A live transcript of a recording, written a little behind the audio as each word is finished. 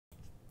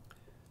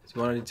So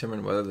we want to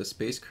determine whether the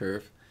space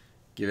curve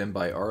given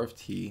by r of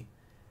t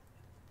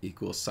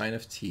equals sine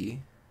of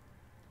t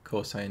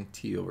cosine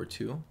t over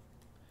 2,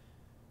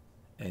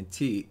 and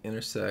t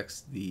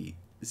intersects the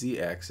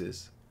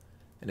z-axis,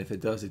 and if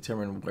it does,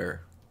 determine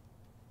where.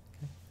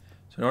 Okay.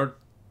 So in order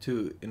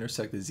to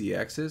intersect the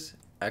z-axis,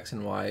 x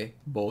and y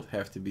both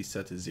have to be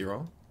set to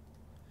 0.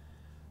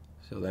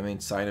 So that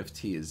means sine of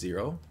t is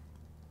 0,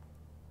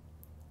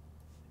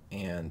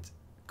 and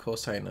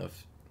cosine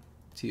of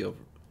t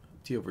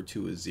over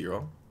 2 is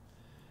 0.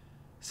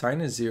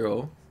 Sine is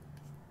 0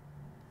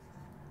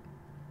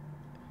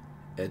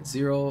 at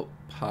 0,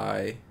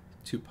 pi,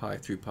 2 pi,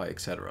 3 pi,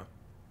 etc.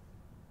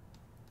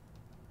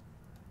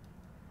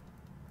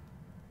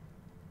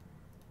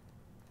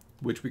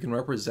 Which we can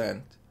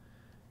represent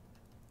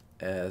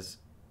as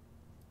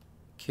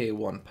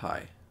k1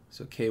 pi.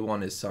 So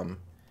k1 is some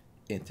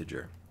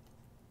integer.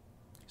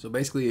 So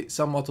basically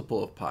some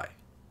multiple of pi.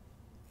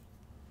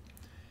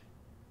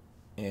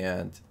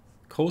 And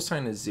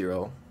cosine is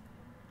 0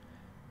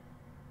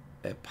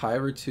 at pi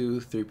over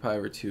 2, 3 pi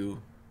over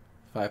 2,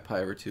 5 pi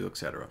over 2,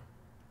 etc.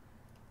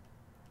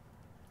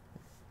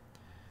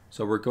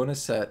 So we're going to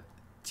set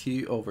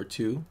t over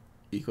 2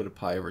 equal to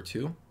pi over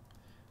 2,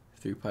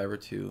 3 pi over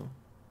 2,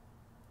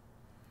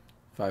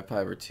 5 pi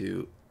over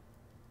 2,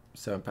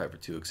 7 pi over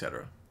 2,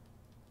 etc.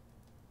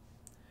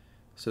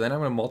 So then I'm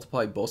going to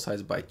multiply both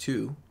sides by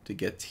 2 to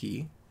get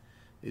t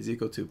is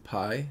equal to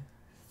pi,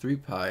 3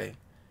 pi,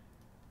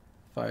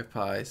 5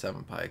 pi,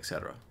 7 pi,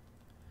 etc.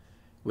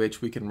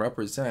 Which we can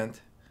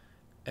represent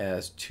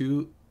as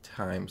 2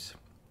 times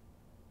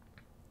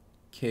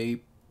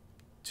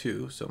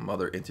k2, so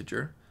mother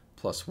integer,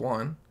 plus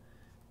 1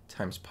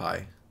 times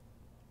pi,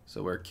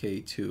 so where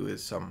k2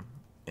 is some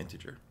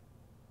integer.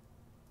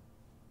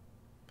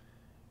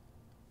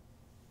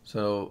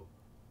 So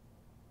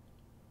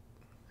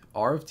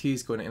r of t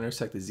is going to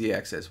intersect the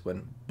z-axis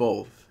when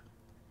both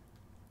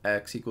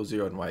x equals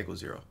 0 and y equals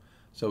 0.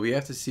 So we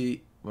have to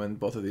see when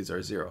both of these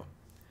are 0.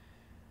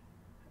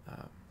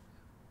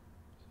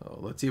 So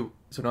let's see.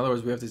 So in other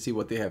words, we have to see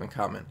what they have in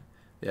common.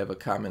 They have a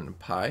common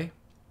pi,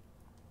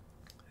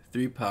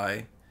 3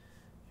 pi,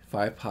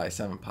 5 pi,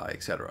 7 pi,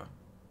 etc.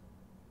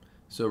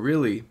 So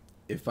really,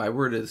 if I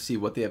were to see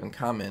what they have in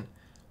common,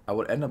 I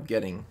would end up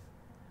getting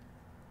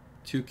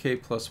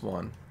 2k plus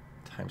 1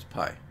 times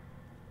pi.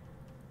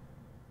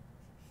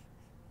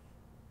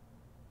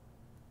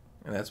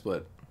 And that's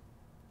what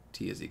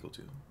t is equal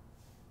to.